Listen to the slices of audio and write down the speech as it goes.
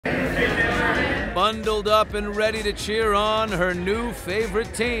bundled up and ready to cheer on her new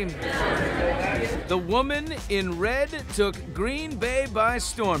favorite team. The woman in red took Green Bay by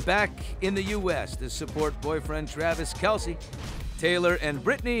storm back in the U.S. to support boyfriend Travis Kelce. Taylor and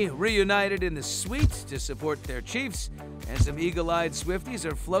Brittany reunited in the suite to support their Chiefs, and some eagle-eyed Swifties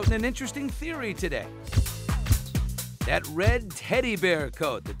are floating an interesting theory today. That red teddy bear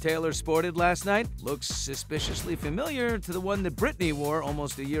coat that Taylor sported last night looks suspiciously familiar to the one that Brittany wore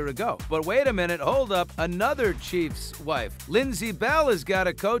almost a year ago. But wait a minute, hold up. Another Chiefs wife, Lindsey Bell, has got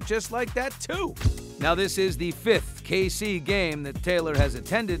a coat just like that too. Now this is the 5th KC game that Taylor has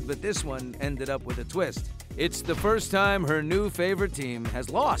attended, but this one ended up with a twist. It's the first time her new favorite team has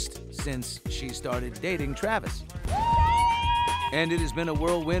lost since she started dating Travis. And it has been a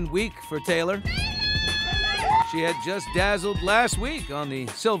whirlwind week for Taylor. She had just dazzled last week on the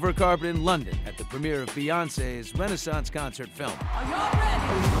silver carpet in London at the premiere of Beyoncé's Renaissance concert film.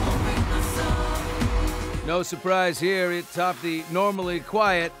 No surprise here, it topped the normally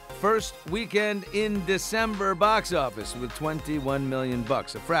quiet first weekend in December box office with $21 million, a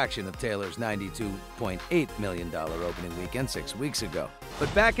fraction of Taylor's $92.8 million opening weekend 6 weeks ago.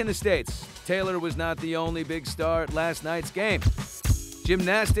 But back in the States, Taylor was not the only big star at last night's game.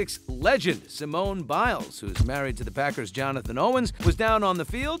 Gymnastics legend Simone Biles, who's married to the Packers' Jonathan Owens, was down on the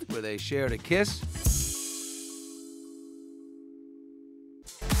field where they shared a kiss